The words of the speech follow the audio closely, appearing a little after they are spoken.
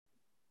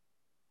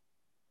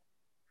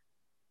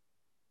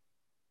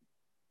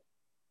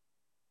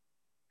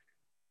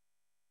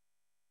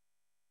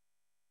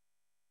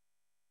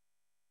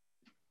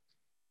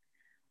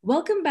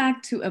Welcome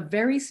back to a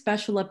very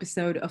special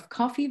episode of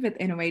Coffee with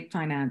Innovate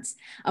Finance,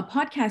 a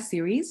podcast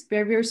series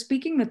where we are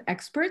speaking with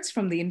experts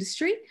from the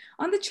industry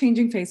on the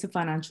changing face of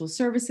financial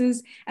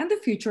services and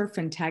the future of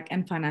fintech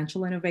and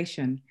financial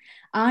innovation.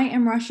 I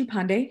am Rashi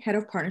Pandey, Head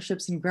of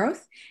Partnerships and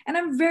Growth, and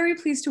I'm very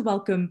pleased to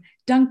welcome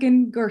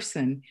Duncan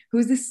Gerson, who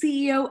is the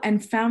CEO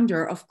and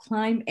founder of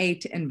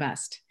Climb8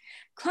 Invest.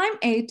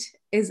 Climb8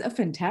 is a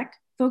fintech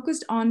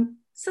focused on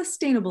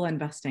sustainable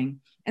investing.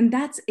 And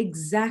that's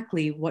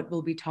exactly what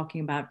we'll be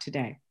talking about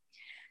today.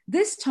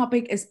 This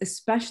topic is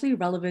especially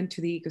relevant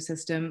to the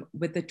ecosystem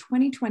with the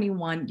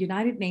 2021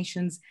 United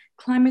Nations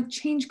Climate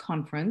Change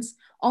Conference,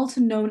 also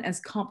known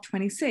as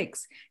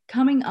COP26,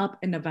 coming up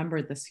in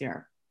November this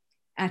year.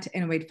 At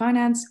Innovate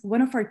Finance,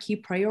 one of our key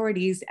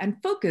priorities and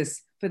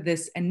focus for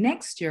this and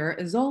next year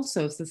is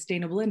also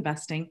sustainable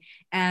investing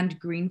and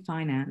green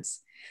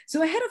finance.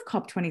 So ahead of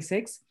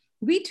COP26,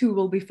 we too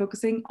will be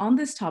focusing on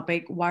this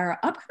topic via our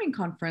upcoming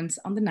conference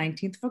on the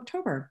 19th of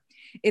October.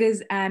 It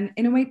is an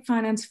Innovate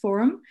Finance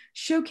forum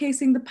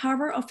showcasing the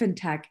power of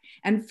fintech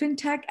and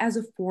fintech as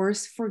a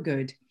force for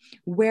good,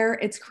 where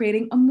it's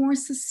creating a more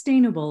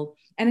sustainable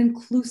and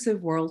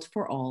inclusive world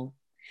for all.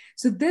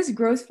 So this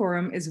growth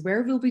forum is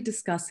where we'll be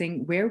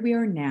discussing where we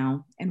are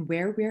now and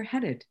where we're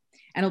headed.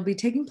 And it'll be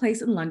taking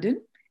place in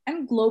London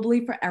and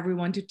globally for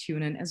everyone to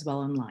tune in as well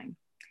online.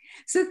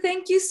 So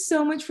thank you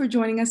so much for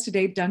joining us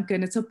today,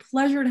 Duncan. It's a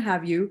pleasure to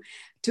have you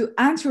to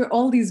answer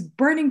all these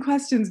burning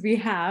questions we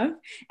have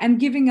and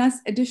giving us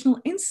additional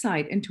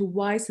insight into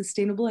why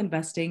sustainable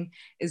investing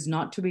is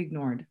not to be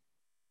ignored.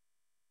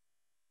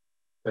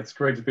 That's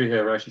great to be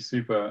here, Rashi.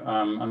 Super.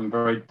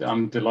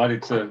 I'm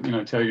delighted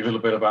to tell you a little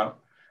bit about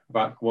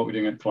what we're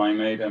doing at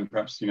Climb8 and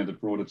perhaps the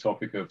broader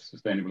topic of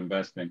sustainable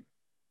investing.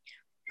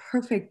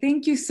 Perfect.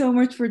 Thank you so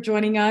much for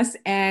joining us,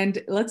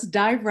 and let's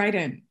dive right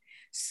in.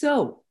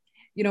 So,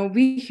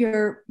 we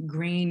hear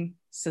green,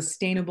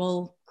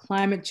 sustainable,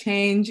 climate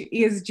change,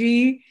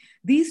 ESG.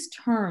 These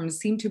terms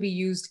seem to be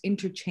used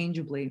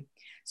interchangeably.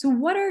 So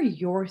what are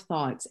your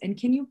thoughts? And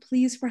can you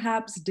please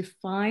perhaps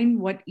define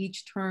what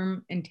each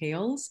term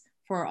entails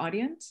for our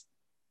audience?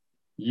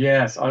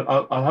 Yes,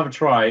 I'll have a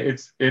try.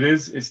 It's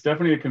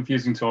definitely a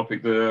confusing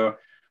topic.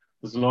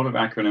 There's a lot of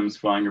acronyms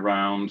flying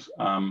around.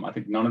 I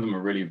think none of them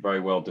are really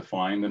very well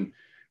defined. And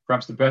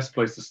perhaps the best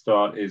place to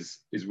start is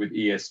with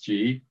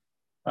ESG.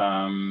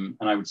 And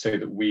I would say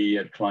that we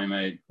at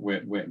Climb8,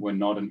 we're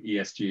not an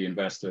ESG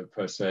investor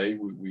per se.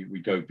 We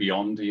go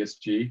beyond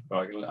ESG.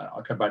 But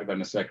I'll come back to that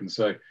in a second.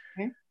 So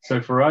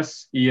for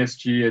us,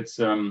 ESG, it's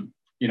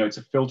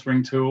a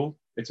filtering tool.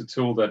 It's a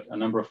tool that a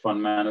number of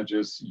fund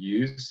managers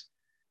use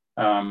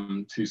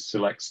to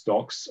select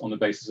stocks on the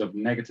basis of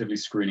negatively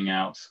screening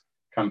out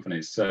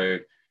companies. So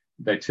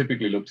they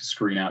typically look to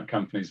screen out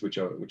companies which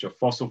are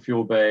fossil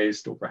fuel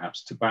based, or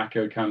perhaps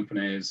tobacco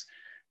companies,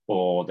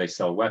 or they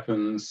sell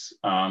weapons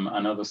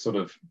and other sort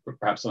of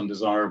perhaps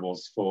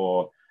undesirables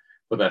for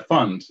their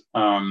fund.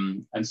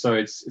 And so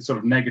it's sort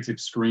of negative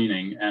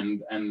screening.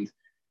 And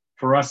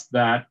for us,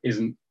 that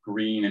isn't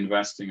green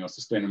investing or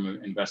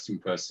sustainable investing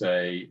per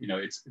se.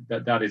 It's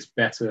that is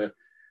better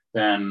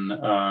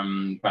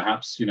than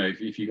perhaps,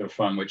 if you've got a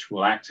fund which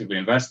will actively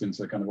invest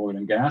into kind of oil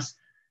and gas.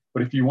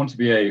 But if you want to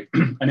be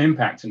an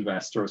impact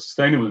investor or a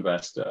sustainable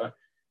investor,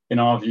 in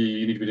our view,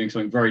 you need to be doing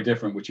something very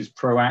different, which is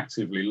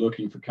proactively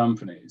looking for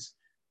companies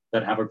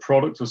that have a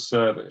product or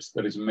service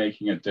that is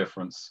making a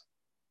difference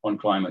on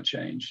climate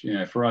change.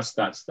 For us,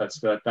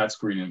 that's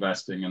green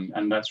investing,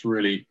 and that's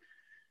really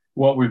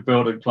what we've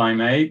built at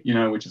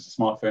Climb8, which is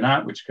a smartphone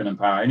app which can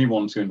empower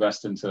anyone to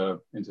invest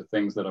into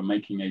things that are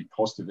making a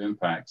positive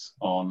impact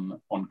on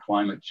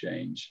climate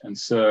change. And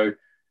so,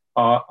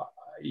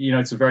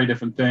 it's a very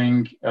different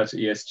thing to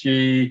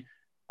ESG.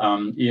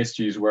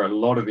 ESG is where a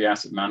lot of the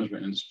asset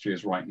management industry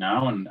is right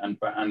now, and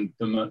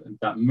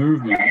that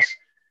movement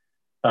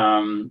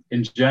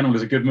in general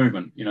is a good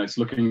movement. It's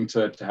looking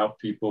to help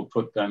people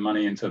put their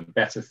money into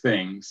better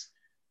things.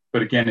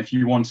 But again, if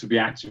you want to be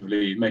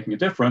actively making a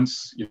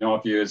difference,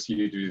 our view is you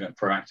need to do that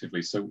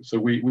proactively. So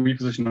we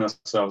position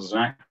ourselves as an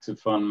active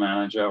fund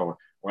manager or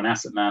an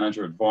asset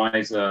manager,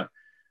 advisor,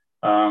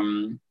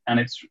 and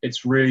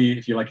it's really,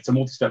 if you like, it's a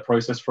multi-step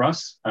process for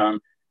us.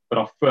 But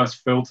our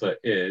first filter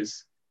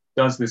is,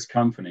 does this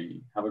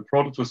company have a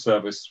product or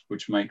service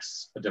which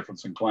makes a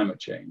difference in climate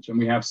change? And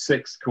we have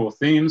 6 core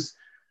themes: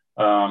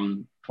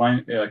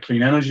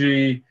 clean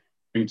energy,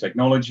 green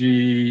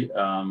technology,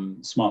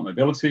 smart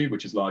mobility,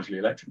 which is largely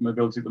electric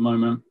mobility at the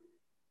moment,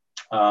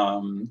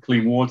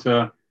 clean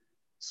water,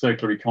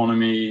 circular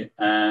economy,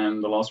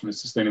 and the last one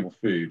is sustainable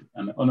food.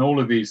 And all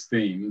of these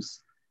themes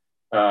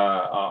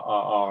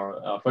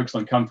are focused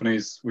on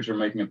companies which are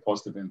making a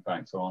positive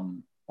impact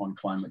on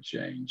climate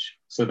change.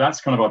 So that's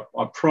kind of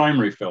our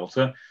primary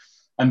filter.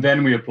 And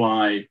then we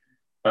apply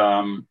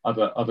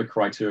other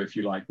criteria, if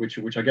you like, which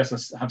I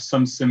guess have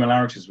some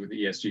similarities with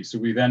the ESG. So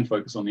we then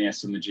focus on the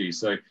S and the G.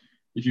 So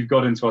if you've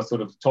got into a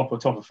sort of top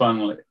of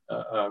funnel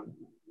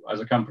as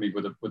a company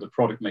with a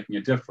product making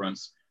a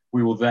difference,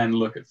 we will then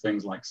look at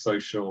things like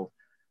social,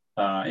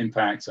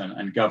 impact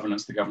and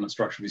governance, the governance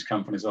structure of these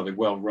companies. Are they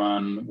well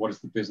run? What is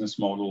the business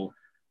model?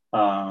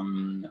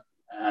 And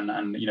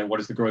you know, what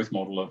is the growth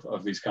model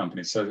of these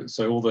companies?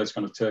 So all those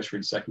kind of tertiary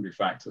and secondary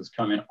factors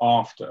come in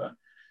after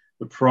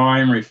the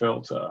primary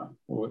filter.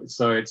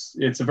 So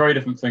it's a very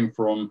different thing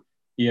from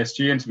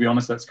ESG. And to be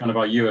honest, that's kind of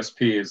our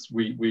USP, is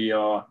we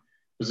are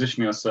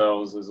positioning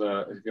ourselves as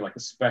if you like, a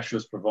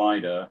specialist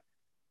provider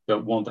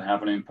that want to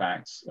have an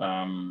impact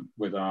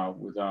with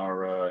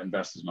our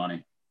investors'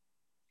 money.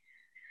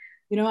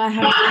 You know, I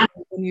have to say,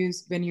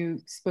 when you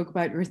spoke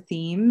about your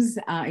themes,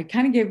 it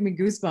kind of gave me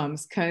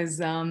goosebumps because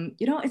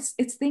you know,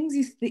 it's things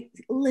you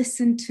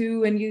listen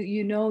to and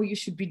you know you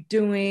should be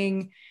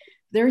doing.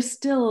 There's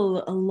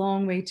still a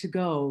long way to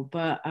go,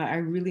 but I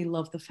really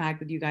love the fact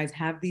that you guys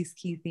have these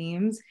key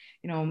themes.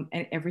 You know,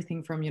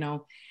 everything from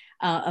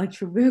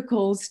electric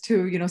vehicles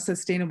to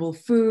sustainable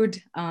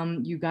food.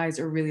 You guys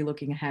are really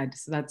looking ahead,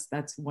 so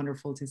that's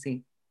wonderful to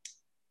see.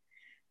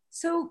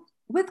 So,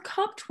 with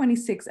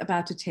COP26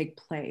 about to take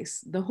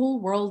place, the whole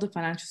world of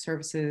financial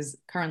services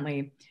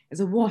currently is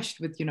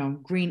awash with,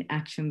 green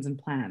actions and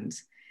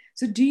plans.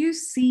 So do you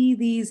see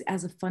these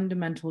as a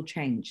fundamental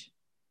change?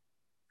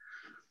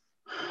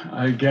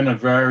 Again, a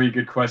very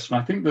good question.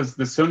 I think there's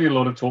certainly a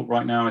lot of talk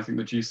right now. I think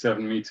the G7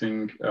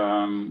 meeting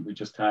we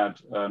just had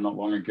not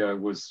long ago there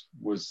was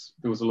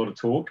a lot of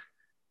talk,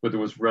 but there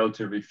was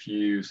relatively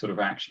few sort of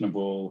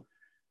actionable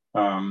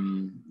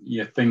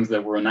things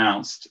that were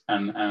announced,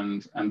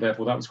 and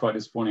therefore that was quite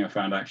disappointing, I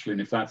found, actually.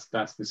 And if that's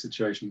the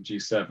situation at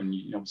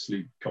G7,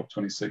 obviously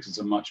COP26 is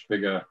a much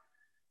bigger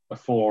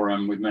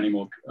forum with many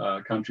more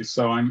countries.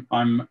 So I'm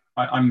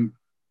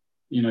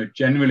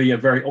generally a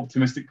very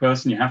optimistic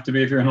person. You have to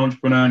be if you're an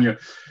entrepreneur and you're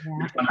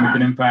trying to make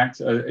an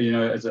impact,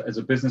 as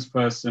a business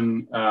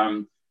person.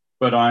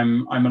 But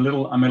I'm a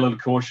little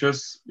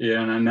cautious.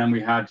 Yeah, and then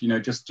we had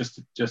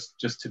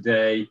just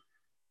today.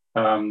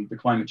 The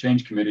Climate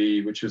Change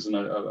Committee, which is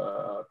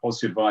a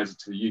policy advisor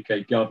to the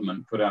UK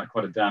government, put out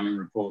quite a damning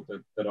report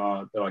that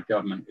our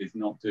government is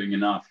not doing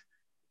enough.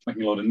 It's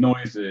making a lot of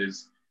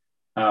noises,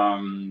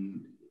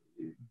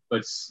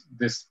 but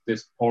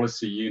this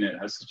policy unit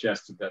has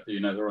suggested that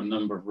there are a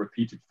number of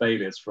repeated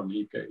failures from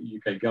the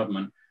UK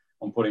government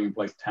on putting in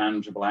place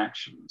tangible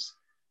actions,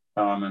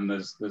 and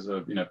there's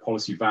a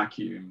policy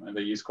vacuum, and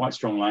they use quite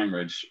strong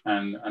language,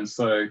 and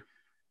so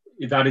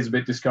that is a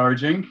bit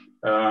discouraging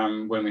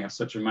when we have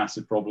such a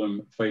massive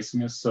problem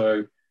facing us.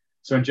 So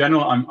in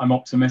general, I'm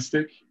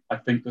optimistic. I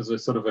think there's a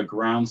sort of a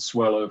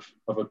groundswell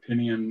of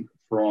opinion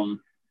from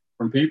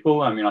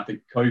people. I mean, I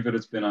think COVID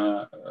has been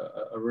a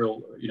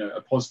real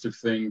a positive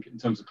thing in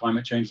terms of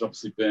climate change. It's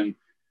obviously been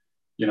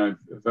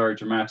very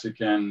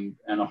dramatic and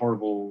a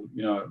horrible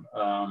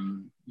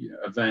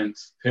event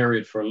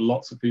period for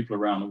lots of people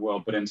around the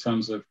world. But in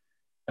terms of,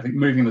 I think,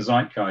 moving the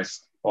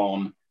zeitgeist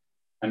on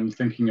and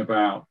thinking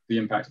about the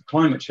impact of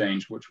climate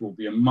change, which will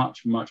be a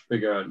much, much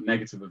bigger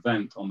negative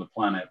event on the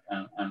planet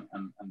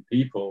and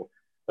people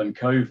than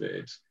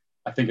COVID,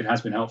 I think it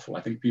has been helpful.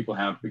 I think people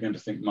have begun to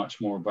think much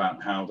more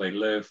about how they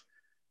live,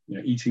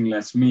 eating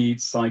less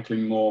meat,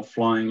 cycling more,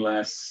 flying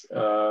less. We've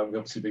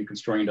obviously been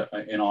constrained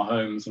in our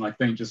homes, and I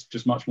think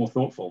just much more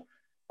thoughtful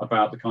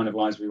about the kind of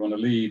lives we want to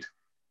lead,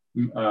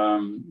 in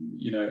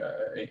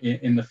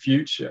the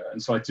future. And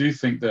so I do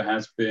think there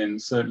has been,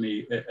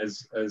 certainly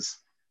as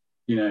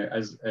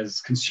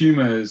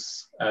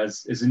consumers,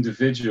 as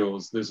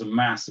individuals, there's a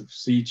massive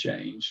sea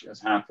change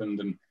has happened,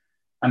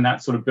 and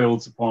that sort of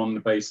builds upon the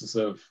basis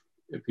of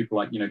people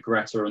like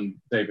Greta and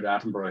David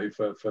Attenborough,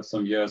 who for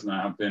some years now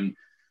have been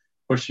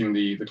pushing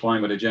the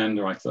climate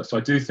agenda. So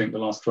I do think the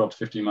last 12 to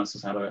 15 months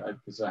has had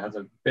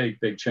a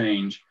big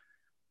change,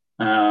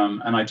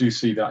 and I do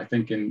see that. I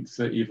think in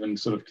even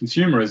sort of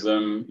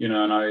consumerism,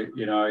 and I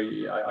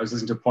was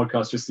listening to a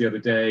podcast just the other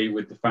day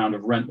with the founder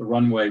of Rent the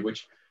Runway,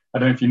 which, I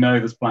don't know if you know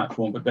this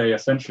platform, but they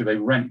essentially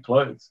rent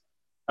clothes,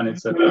 and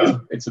it's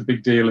a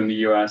big deal in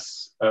the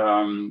US,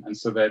 and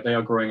so they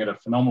are growing at a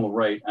phenomenal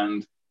rate,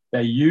 and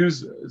their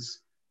users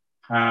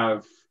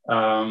have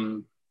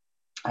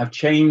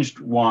changed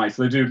why.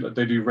 So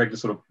they do regular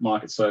sort of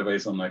market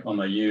surveys on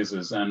their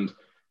users, and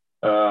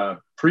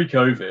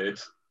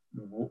pre-COVID,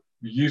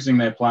 using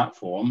their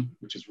platform,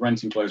 which is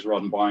renting clothes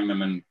rather than buying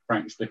them and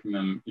frankly sticking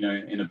them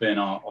in a bin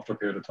after a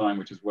period of time,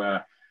 which is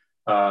where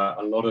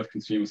a lot of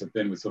consumers have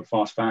been with sort of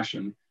fast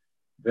fashion.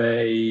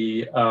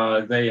 They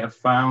have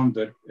found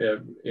that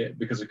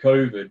because of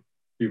COVID,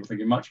 people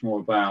thinking much more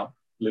about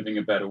living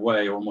a better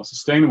way or a more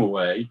sustainable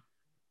way,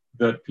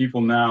 that people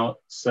now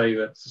say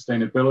that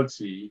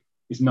sustainability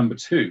is number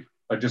two,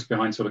 just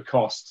behind sort of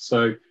cost.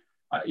 So,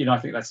 I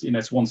think that's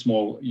it's one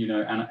small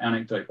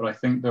anecdote, but I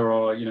think there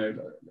are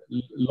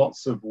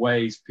lots of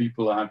ways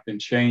people have been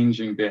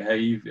changing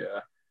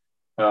behavior,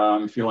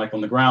 if you like,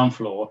 on the ground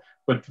floor.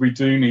 But we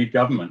do need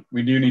government.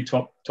 We do need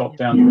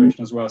top-down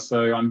direction as well.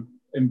 So I'm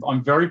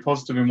very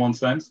positive in one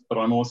sense, but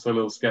I'm also a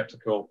little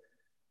skeptical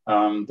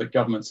that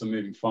governments are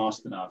moving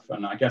fast enough.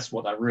 And I guess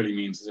what that really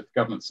means is if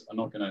governments are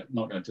not going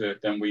to do it,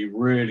 then we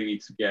really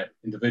need to get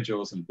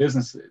individuals and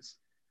businesses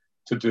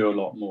to do a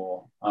lot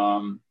more.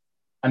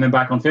 And then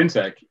back on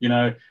fintech,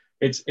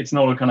 it's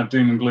not a kind of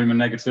doom and gloom and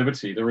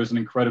negativity. There is an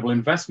incredible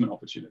investment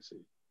opportunity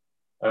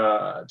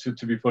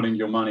to be putting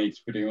your money, to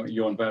putting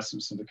your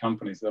investments into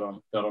companies that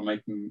are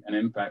making an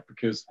impact.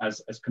 Because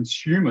as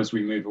consumers,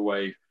 we move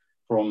away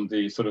from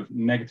the sort of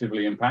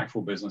negatively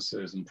impactful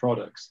businesses and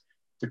products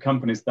to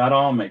companies that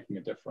are making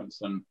a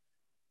difference. And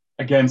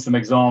again, some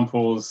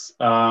examples,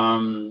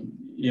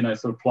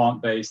 sort of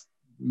plant-based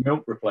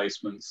milk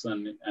replacements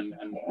and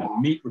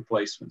meat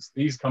replacements.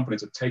 These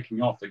companies are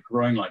taking off. They're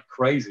growing like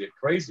crazy at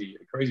crazy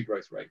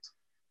growth rates.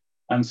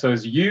 And so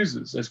as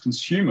users, as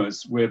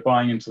consumers, we're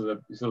buying into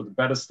the sort of the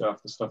better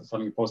stuff, the stuff that's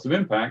having a positive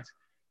impact.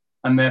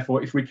 And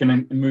therefore, if we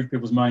can move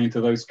people's money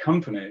into those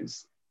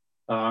companies,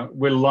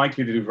 we're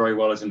likely to do very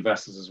well as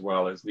investors as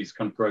well, as these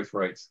kind of growth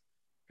rates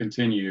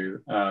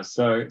continue.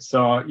 So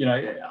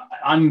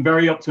I'm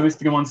very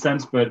optimistic in one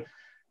sense, but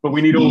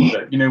we need all of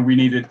it.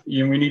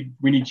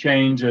 We need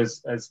change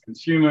as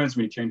consumers.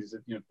 We need changes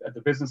at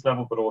the business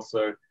level, but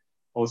also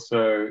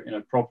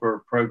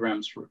proper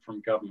programs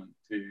from government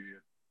to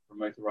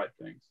promote the right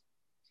things.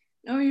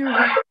 Oh, you're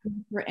right.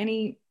 For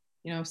any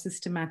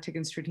systematic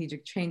and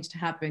strategic change to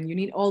happen, you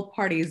need all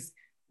parties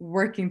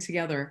working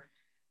together.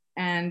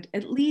 And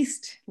at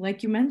least,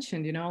 like you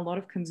mentioned, a lot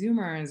of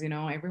consumers,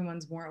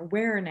 everyone's more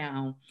aware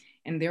now,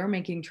 and they're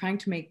trying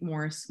to make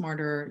more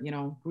smarter,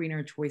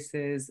 greener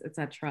choices,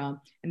 etc.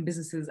 And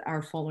businesses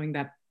are following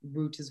that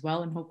route as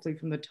well. And hopefully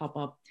from the top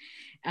up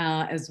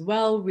as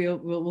well,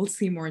 we'll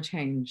see more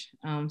change.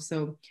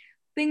 So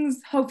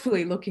things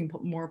hopefully looking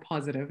more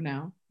positive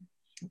now.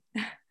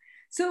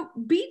 So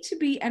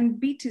B2B and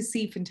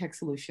B2C fintech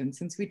solutions,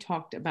 since we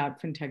talked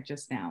about fintech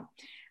just now,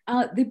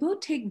 they both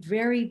take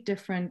very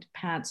different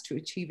paths to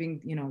achieving,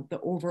 the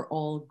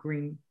overall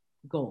green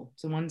goal.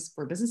 So one's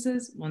for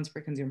businesses, one's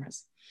for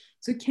consumers.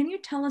 So can you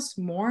tell us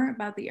more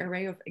about the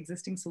array of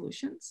existing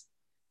solutions?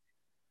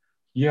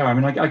 Yeah, I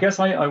mean, I guess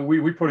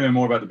we probably know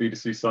more about the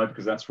B2C side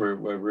because that's where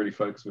we're really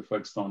focused. We're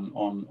focused on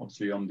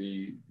obviously on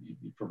the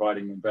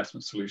providing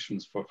investment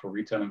solutions for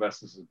retail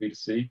investors as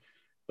B2C.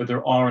 But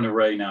there are an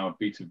array now of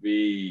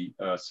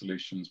B2B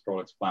solutions,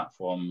 products,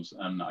 platforms,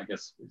 and I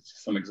guess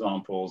some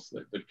examples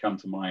that come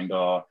to mind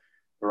are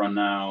there are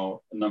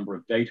now a number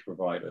of data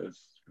providers,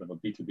 kind of a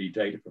B2B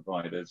data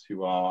providers,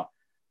 who are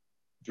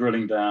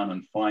drilling down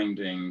and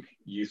finding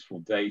useful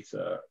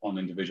data on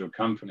individual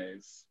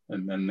companies,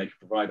 and then they can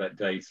provide that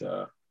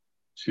data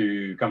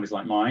to companies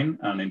like mine,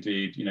 and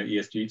indeed,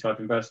 ESG type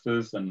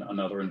investors and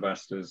other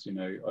investors,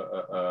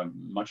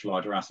 much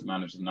larger asset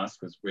managers than us,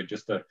 because we're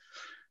just a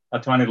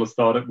tiny little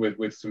startup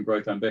with some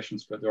growth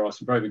ambitions, but there are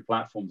some very big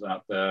platforms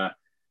out there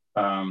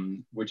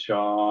which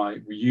are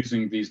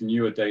using these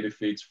newer data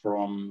feeds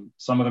from,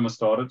 some of them are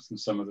startups and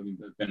some of them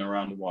have been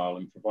around a while,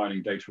 and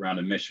providing data around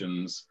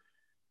emissions,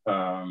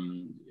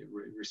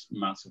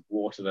 amounts of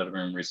water that have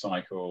been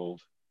recycled,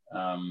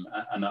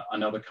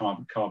 and other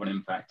carbon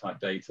impact type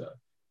data.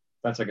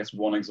 That's, I guess,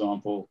 one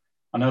example.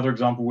 Another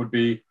example would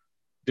be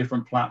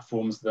different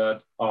platforms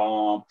that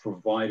are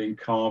providing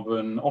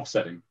carbon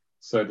offsetting.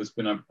 So there's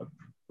been a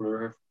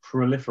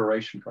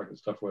proliferation, correct,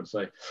 it's a tough word to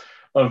say,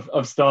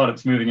 of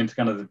startups moving into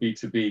kind of the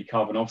B2B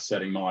carbon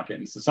offsetting market.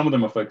 And so some of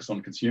them are focused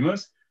on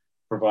consumers,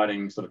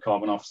 providing sort of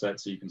carbon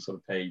offsets, so you can sort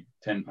of pay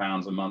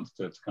 £10 a month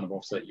to kind of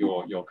offset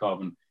your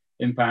carbon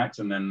impact.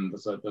 And then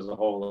there's a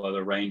whole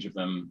other range of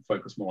them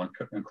focused more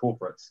on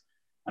corporates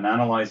and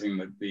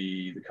analyzing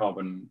the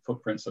carbon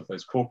footprints of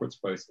those corporates,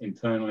 both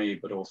internally,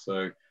 but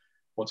also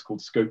what's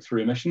called scope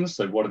 3 emissions.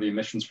 So what are the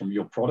emissions from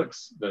your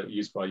products that are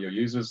used by your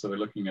users? So they're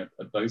looking at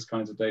those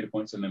kinds of data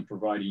points and then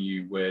providing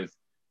you with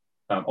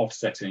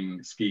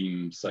offsetting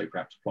schemes, so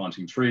perhaps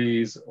planting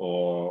trees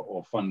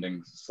or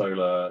funding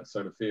solar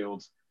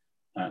fields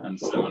and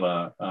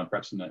similar,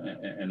 perhaps in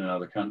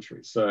another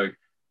country. So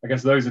I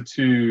guess those are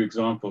two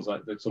examples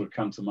that sort of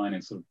come to mind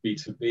in sort of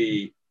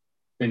B2B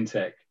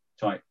fintech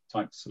type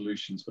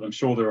solutions. But I'm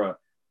sure there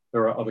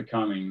are others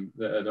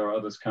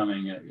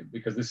coming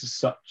because this is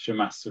such a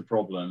massive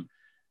problem.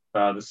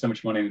 There's so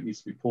much money that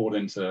needs to be poured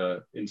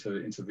into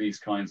these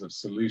kinds of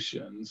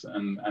solutions,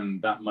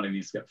 and that money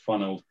needs to get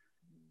funneled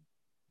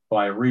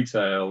by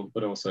retail,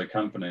 but also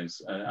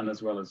companies, and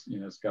as well as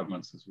as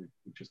governments, as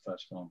we've just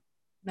touched on.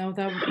 No,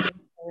 that was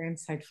very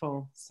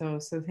insightful. So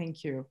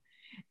thank you.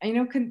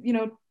 And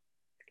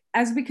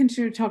as we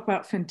continue to talk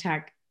about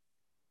fintech,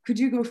 could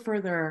you go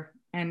further?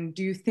 And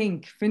do you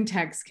think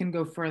fintechs can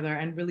go further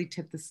and really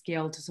tip the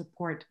scale to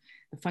support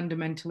the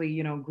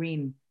fundamentally,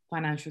 green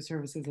financial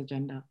services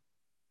agenda?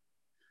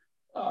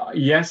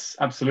 Yes,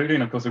 absolutely.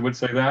 And of course, I would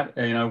say that,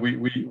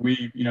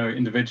 we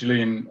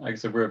individually, and like I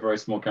said, we're a very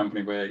small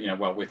company.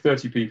 We're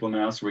 30 people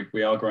now, so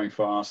we are growing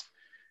fast.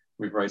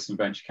 We've raised some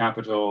venture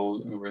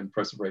capital. We're in the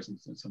process of raising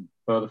some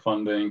further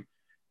funding.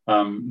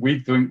 We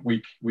think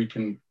we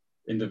can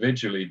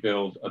individually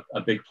build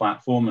a big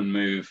platform and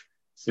move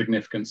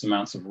significant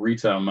amounts of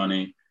retail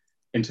money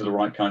into the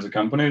right kinds of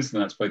companies.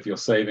 And that's both your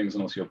savings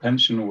and also your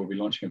pension. We'll be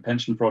launching a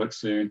pension product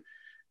soon.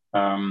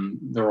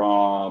 There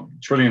are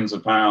trillions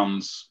of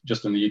pounds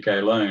just in the UK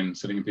alone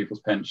sitting in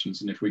people's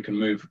pensions. And if we can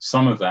move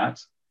some of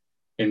that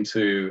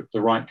into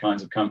the right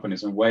kinds of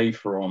companies, away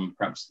from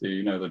perhaps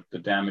the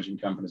damaging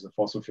companies, the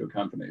fossil fuel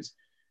companies,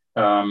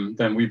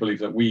 then we believe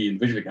that we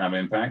individually can have an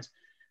impact.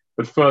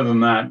 But further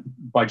than that,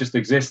 by just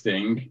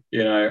existing,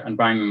 and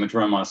banging the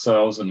drum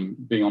ourselves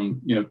and being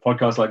on,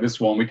 podcasts like this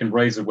one, we can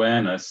raise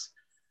awareness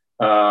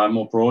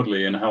more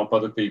broadly and help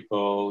other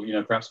people,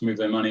 perhaps move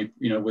their money,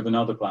 with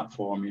another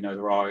platform.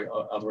 There are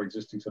other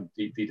existing sort of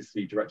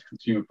D2C direct to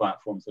consumer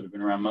platforms that have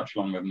been around much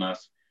longer than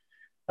us.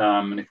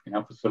 And if we can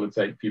help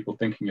facilitate people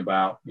thinking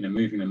about,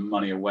 moving their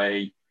money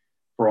away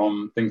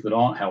from things that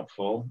aren't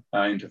helpful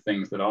into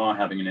things that are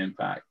having an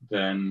impact,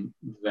 then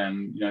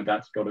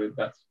that's got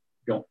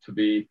to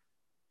be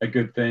a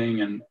good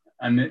thing.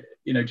 And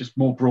just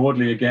more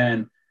broadly,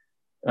 again,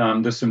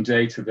 there's some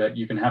data that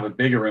you can have a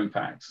bigger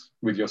impact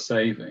with your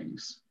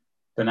savings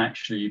than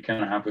actually you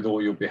can have with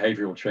all your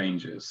behavioral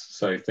changes.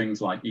 So things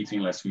like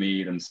eating less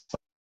meat and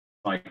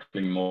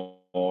cycling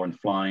more and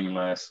flying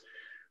less,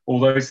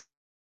 all those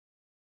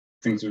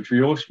things which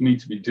we all need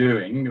to be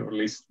doing, or at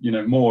least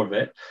more of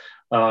it.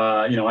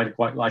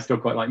 I still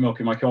quite like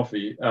milk in my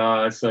coffee.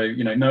 So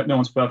no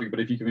one's perfect, but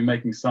if you can be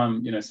making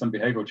some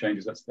behavioral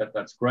changes,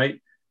 that's great.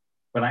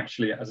 But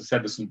actually, as I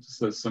said,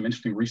 there's some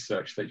interesting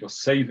research that your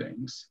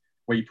savings,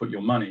 where you put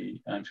your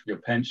money and your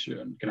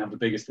pension, can have the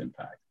biggest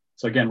impact.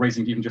 So again,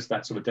 raising even just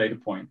that sort of data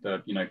point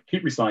that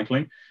keep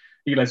recycling,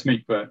 eat less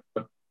meat, but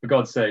for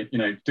God's sake,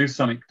 do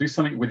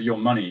something with your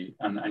money,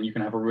 and you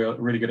can have a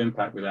really good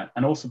impact with that.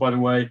 And also, by the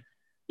way,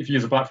 if you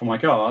use a platform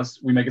like ours,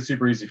 we make it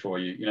super easy for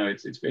you.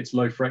 It's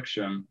low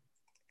friction,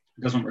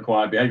 it doesn't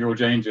require behavioral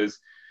changes,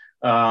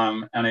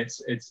 and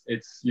it's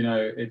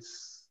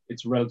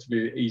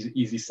relatively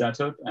easy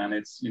setup, and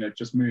it's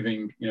just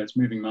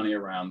moving money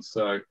around.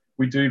 So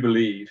we do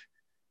believe,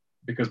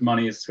 because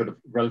money is sort of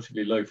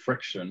relatively low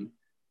friction,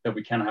 that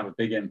we can have a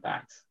big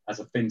impact as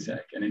a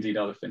fintech, and indeed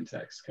other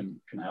fintechs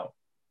can help.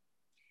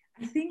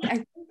 I think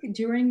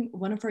during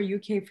one of our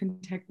UK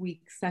FinTech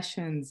Week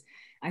sessions,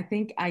 I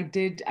think I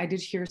did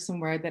hear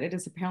somewhere that it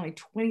is apparently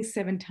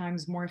 27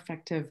 times more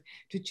effective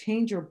to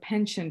change your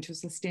pension to a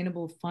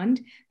sustainable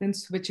fund than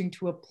switching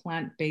to a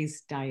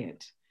plant-based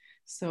diet.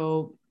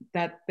 So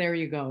there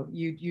you go.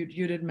 You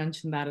did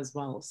mention that as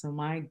well. So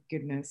my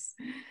goodness.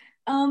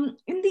 In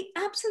the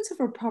absence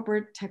of a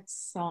proper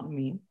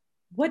taxonomy,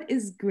 what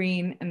is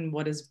green and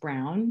what is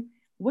brown?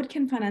 What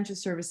can financial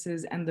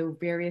services and the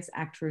various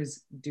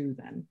actors do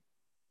then?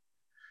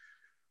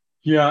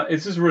 Yeah,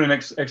 it's just really an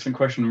excellent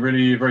question,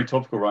 really very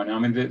topical right now. I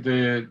mean,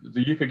 the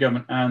UK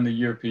government and the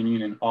European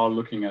Union are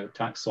looking at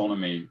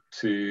taxonomy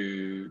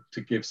to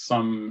give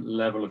some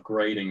level of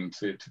grading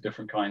to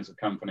different kinds of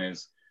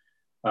companies.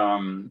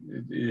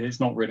 It's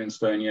not written in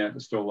stone yet.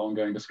 There's still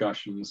ongoing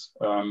discussions.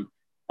 And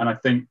I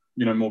think,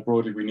 more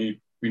broadly,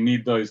 we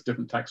need those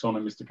different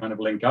taxonomies to kind of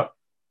link up.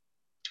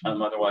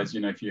 Otherwise,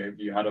 if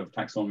you had a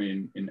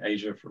taxonomy in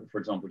Asia, for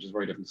example, which is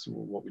very different to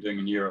what we're doing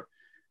in Europe,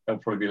 that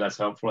would probably be less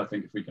helpful. I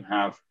think if we can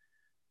have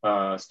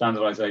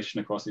standardization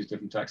across these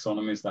different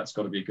taxonomies, that's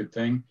got to be a good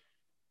thing.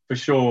 For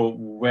sure,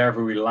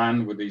 wherever we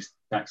land with these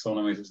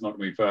taxonomies, it's not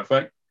going to be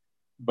perfect,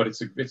 but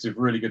it's a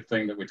really good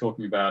thing that we're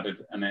talking about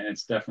it, and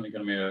it's definitely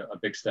going to be a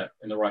big step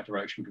in the right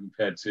direction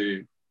compared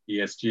to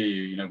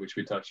ESG, which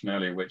we touched on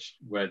earlier,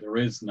 where there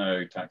is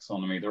no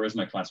taxonomy, there is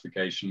no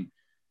classification,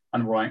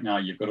 and right now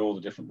you've got all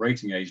the different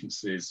rating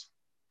agencies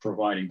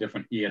providing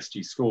different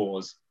ESG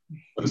scores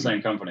for the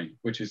same company,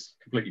 which is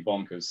completely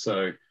bonkers.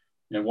 So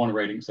one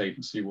ratings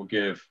agency will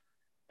give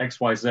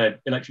XYZ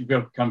electric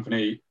vehicle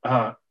company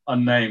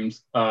unnamed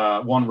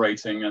one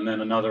rating, and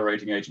then another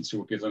rating agency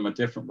will give them a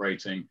different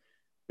rating,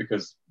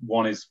 because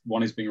one is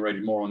being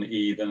rated more on the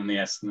E than on the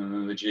S than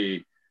on the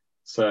G.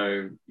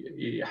 So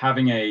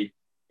having a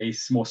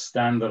more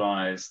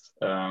standardized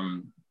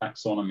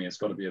taxonomy has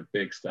got to be a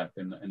big step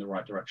in the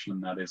right direction,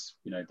 and that is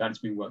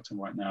being worked on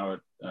right now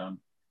at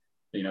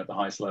at the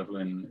highest level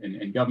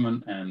in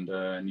government and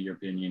in the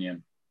European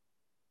Union.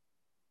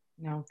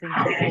 No,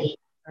 thank you.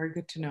 Very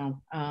good to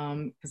know,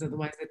 because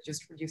otherwise it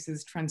just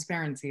reduces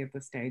transparency at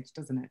this stage,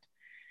 doesn't it?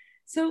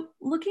 So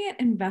looking at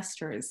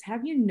investors,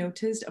 have you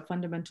noticed a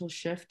fundamental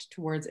shift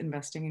towards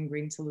investing in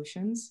green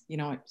solutions,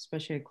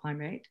 especially at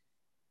climate?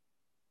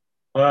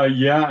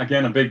 Yeah,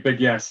 again, a big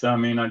yes. I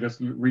mean, I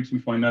just reaching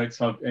for my notes,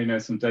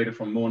 some data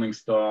from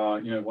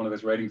Morningstar, one of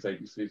those ratings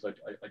agencies I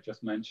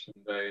just mentioned.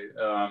 They,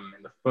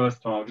 in the first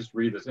half, I'll just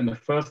read this. In the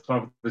first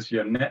half of this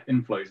year, net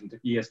inflows into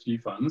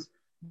ESG funds,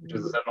 which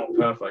is not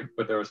perfect,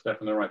 but they're a step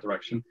in the right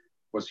direction,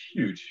 was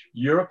huge.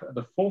 Europe, at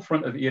the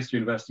forefront of ESG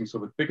investing, saw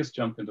the biggest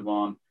jump in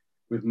demand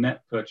with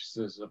net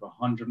purchases of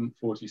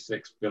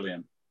 146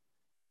 billion,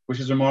 which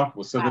is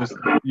remarkable. So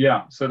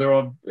there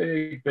are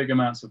big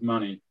amounts of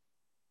money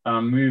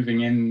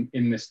moving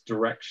in this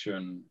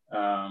direction.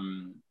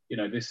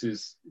 This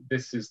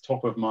is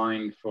top of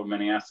mind for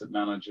many asset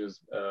managers,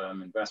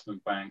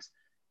 investment banks.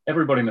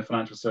 Everybody in the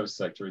financial service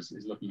sector is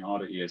looking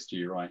hard at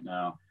ESG right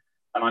now.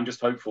 And I'm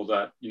just hopeful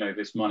that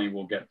this money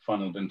will get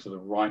funneled into the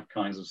right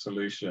kinds of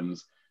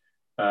solutions,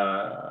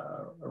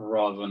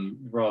 rather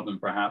than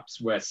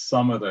perhaps where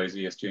some of those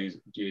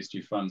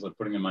ESG funds are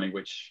putting the money,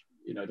 which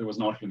there was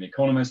an article in The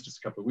Economist just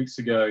a couple of weeks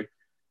ago.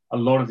 A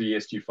lot of the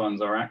ESG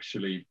funds are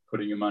actually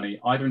putting your money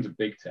either into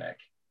big tech,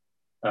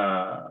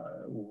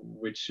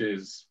 which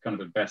is kind of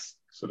the best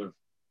sort of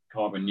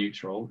carbon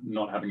neutral,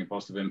 not having a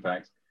positive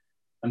impact.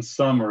 And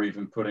some are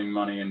even putting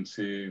money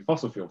into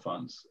fossil fuel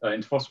funds,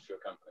 into fossil fuel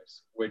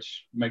companies,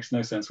 which makes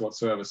no sense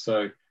whatsoever.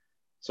 So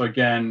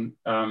again,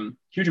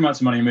 huge amounts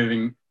of money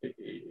moving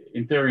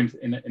in theory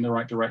in the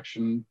right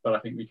direction, but I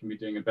think we can be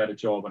doing a better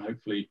job, and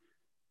hopefully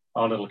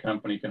our little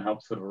company can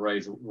help sort of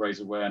raise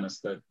awareness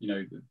that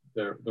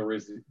there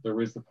is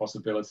the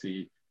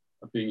possibility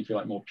of being, if you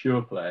like, more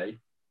pure play,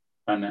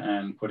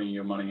 and putting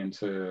your money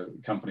into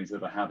companies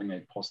that are having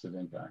a positive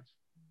impact.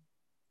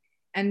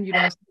 And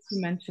since you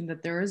mentioned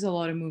that there is a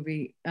lot of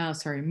money. I'm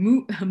so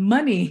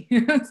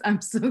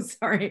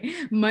sorry,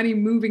 money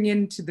moving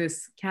into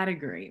this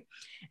category,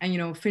 and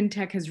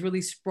fintech has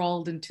really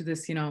sprawled into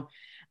this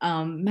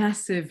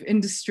massive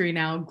industry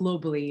now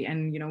globally,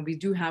 and we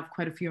do have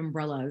quite a few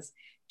umbrellas.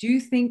 Do you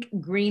think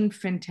green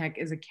fintech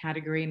is a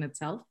category in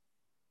itself?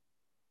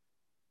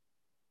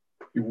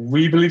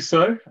 We believe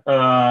so.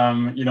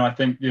 I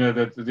think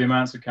the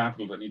amounts of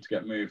capital that need to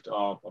get moved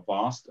are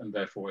vast, and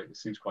therefore it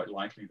seems quite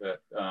likely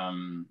that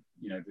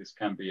this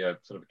can be a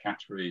sort of a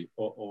category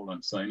all on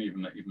its own,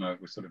 even though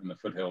we're sort of in the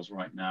foothills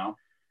right now.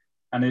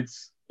 And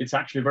it's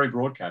actually a very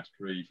broad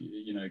category.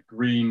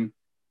 Green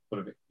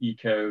sort of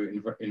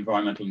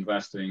environmental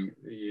investing,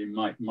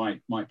 it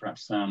might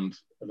perhaps sound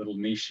a little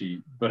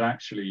nichey, but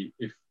actually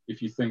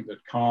if you think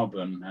that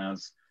carbon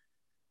has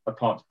a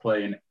part to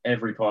play in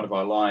every part of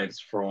our lives,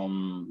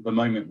 from the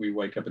moment we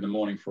wake up in the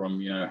morning,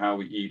 from how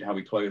we eat, how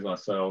we clothe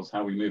ourselves,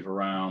 how we move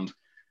around,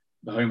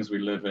 the homes we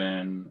live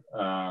in,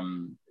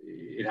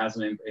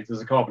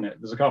 there's a carbon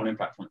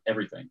impact from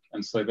everything.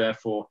 And so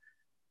therefore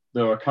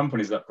there are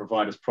companies that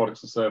provide us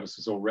products and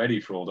services already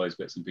for all those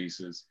bits and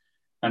pieces.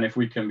 And if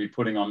we can be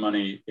putting our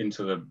money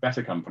into the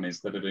better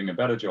companies that are doing a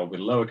better job with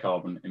lower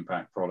carbon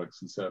impact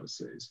products and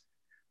services,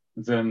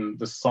 then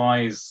the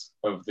size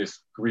of this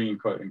green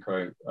quote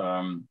unquote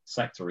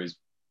sector is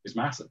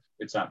massive.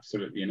 It's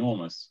absolutely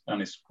enormous,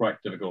 and it's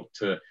quite difficult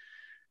to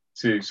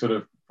sort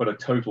of put a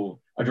total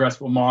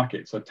addressable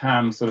market. So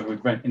TAM sort of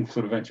in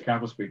sort of venture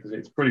capital speak,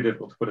 it's pretty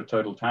difficult to put a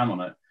total TAM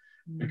on it,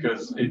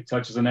 because it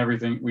touches on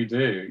everything we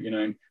do.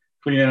 In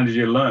clean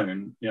energy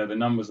alone, the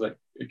numbers that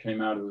it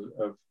came out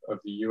of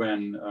the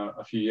UN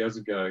a few years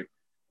ago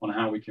on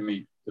how we can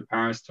meet the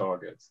Paris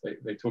targets.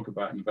 They talk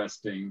about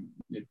investing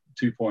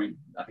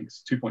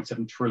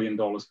 $2.7 trillion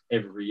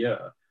every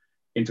year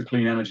into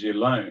clean energy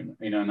alone,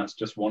 and that's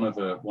just one of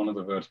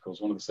the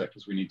verticals, one of the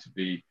sectors we need to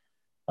be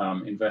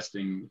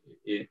investing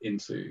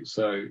into.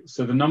 So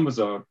the numbers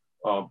are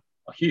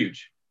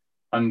huge,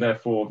 and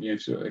therefore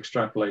to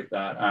extrapolate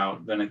that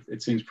out, then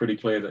it seems pretty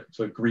clear that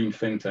sort of green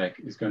fintech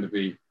is going to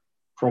be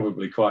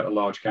probably quite a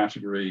large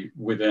category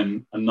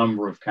within a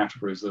number of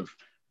categories of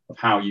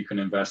how you can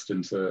invest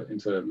into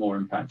more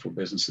impactful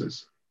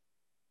businesses.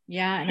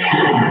 Yeah, and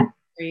I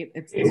agree. I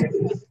think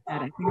there's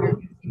going to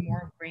be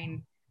more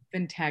green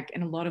fintech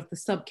and a lot of the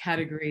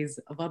subcategories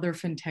of other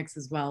fintechs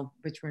as well,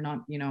 which we're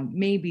not,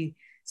 maybe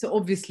so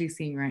obviously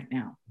seeing right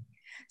now.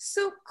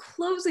 So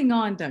closing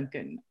on,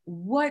 Duncan,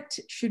 what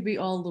should we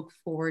all look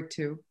forward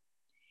to,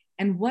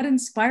 and what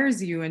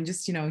inspires you and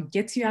just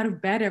gets you out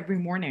of bed every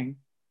morning?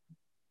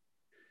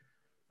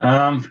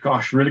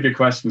 Gosh, really good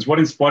questions. What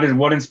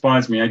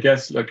inspires me? I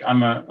guess, look,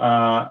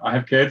 I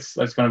have kids.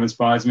 That's kind of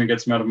inspires me,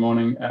 gets me out of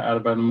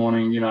bed in the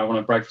morning. I want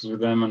to have breakfast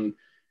with them, and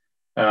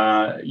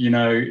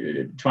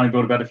trying to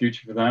build a better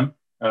future for them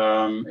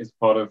is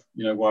part of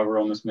why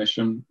we're on this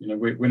mission.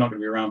 We're not going to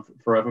be around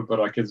forever, but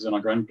our kids and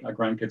our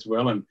grandkids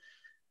will, and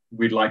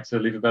we'd like to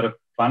leave a better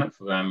planet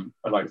for them,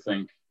 I'd like to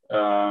think.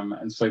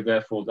 And so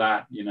therefore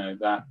that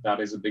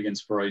is a big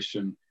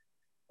inspiration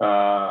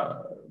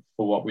for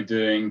what we're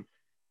doing.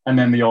 And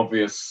then the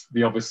obvious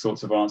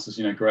sorts of answers,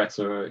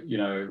 Greta,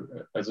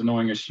 as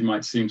annoying as she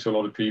might seem to a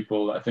lot of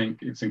people, I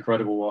think it's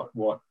incredible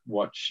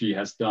what she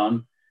has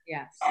done.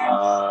 Yes.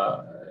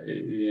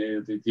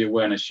 The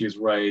awareness she has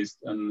raised.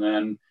 And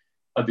then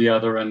at the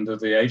other end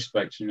of the age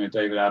spectrum,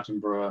 David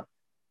Attenborough,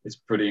 it's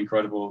pretty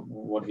incredible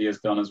what he has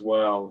done as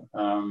well.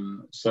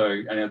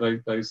 So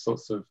those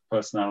sorts of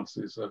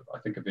personalities, I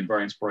think, have been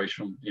very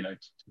inspirational,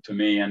 to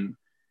me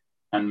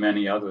and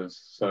many others.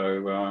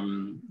 So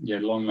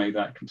long may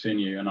that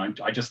continue. And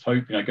I just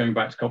hope, going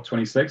back to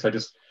COP26, I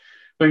just,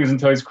 fingers and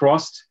toes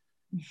crossed,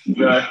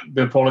 that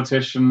the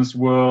politicians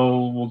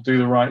will do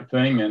the right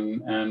thing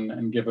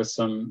and give us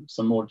some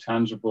more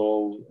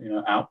tangible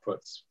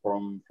outputs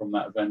from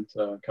that event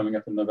coming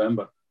up in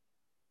November.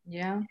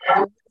 Yeah,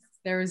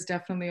 there is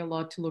definitely a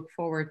lot to look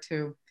forward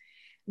to.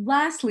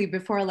 Lastly,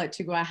 before I let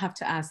you go, I have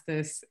to ask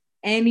this.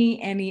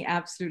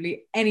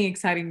 Absolutely any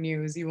exciting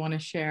news you want to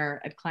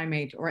share at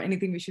Climate, or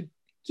anything we should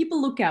keep a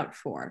lookout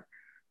for?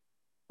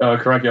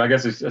 Correct. Yeah, I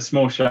guess it's a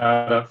small shout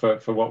out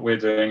for what we're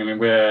doing. I mean,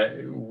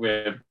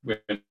 we're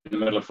in the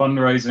middle of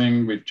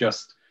fundraising. We've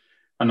just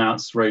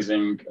announced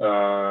raising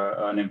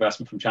an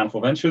investment from Channel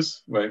 4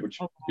 Ventures, which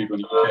people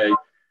in the UK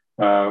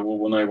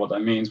we'll know what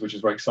that means, which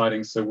is very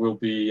exciting. So we'll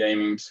be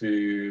aiming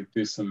to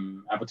do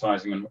some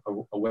advertising and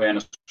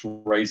awareness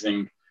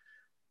raising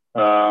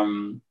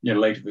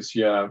later this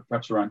year,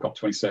 perhaps around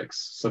COP26.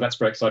 So that's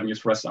very exciting news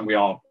for us, and we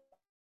are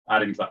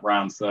adding to that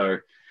round. So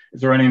if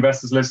there are any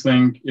investors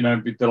listening,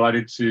 be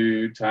delighted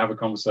to have a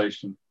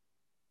conversation.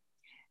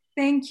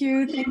 Thank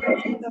you so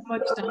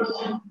much,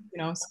 Duncan.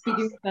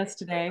 Speaking with us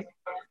today.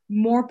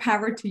 More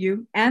power to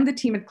you and the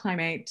team at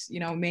Climate.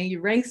 May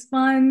you raise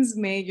funds,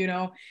 may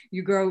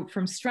you grow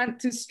from strength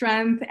to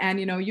strength, and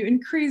you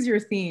increase your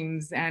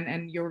themes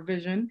and your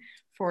vision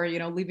for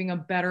leaving a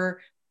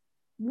better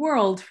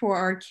world for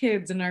our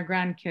kids and our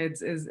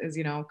grandkids is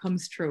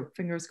comes true.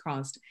 Fingers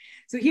crossed.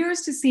 So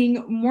here's to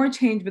seeing more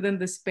change within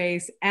the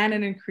space and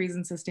an increase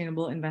in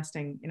sustainable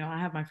investing. I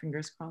have my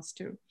fingers crossed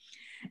too.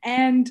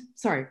 And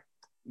sorry,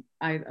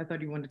 I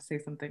thought you wanted to say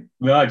something.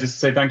 No, just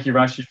say thank you,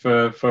 Rashid,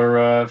 for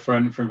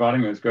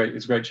inviting me. It's great.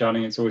 It's great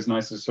chatting. It's always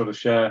nice to sort of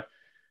share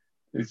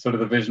sort of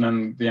the vision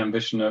and the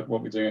ambition of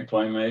what we're doing at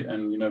Climate,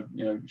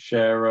 and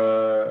share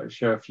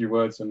a few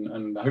words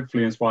and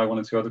hopefully inspire one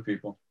or two other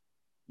people.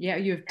 Yeah,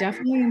 you've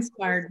definitely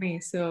inspired me.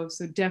 So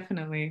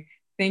definitely,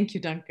 thank you,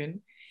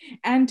 Duncan.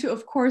 And to,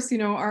 of course,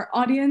 our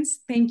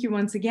audience, thank you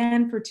once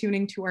again for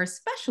tuning to our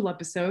special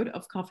episode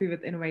of Coffee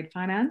with Innovate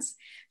Finance.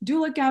 Do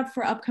look out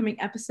for upcoming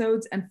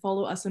episodes and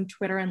follow us on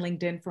Twitter and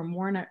LinkedIn for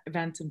more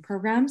events and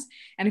programs.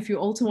 And if you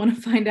also want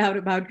to find out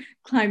about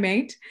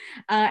Climate,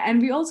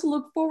 and we also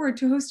look forward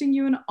to hosting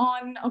you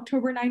on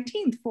October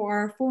 19th for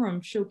our forum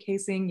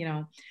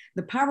showcasing,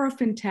 the power of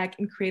fintech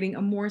in creating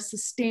a more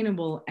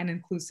sustainable and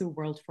inclusive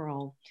world for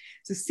all.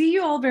 So see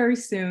you all very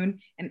soon.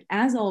 And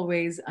as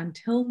always,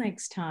 until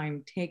next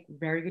time, take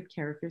very good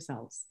care of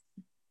yourselves.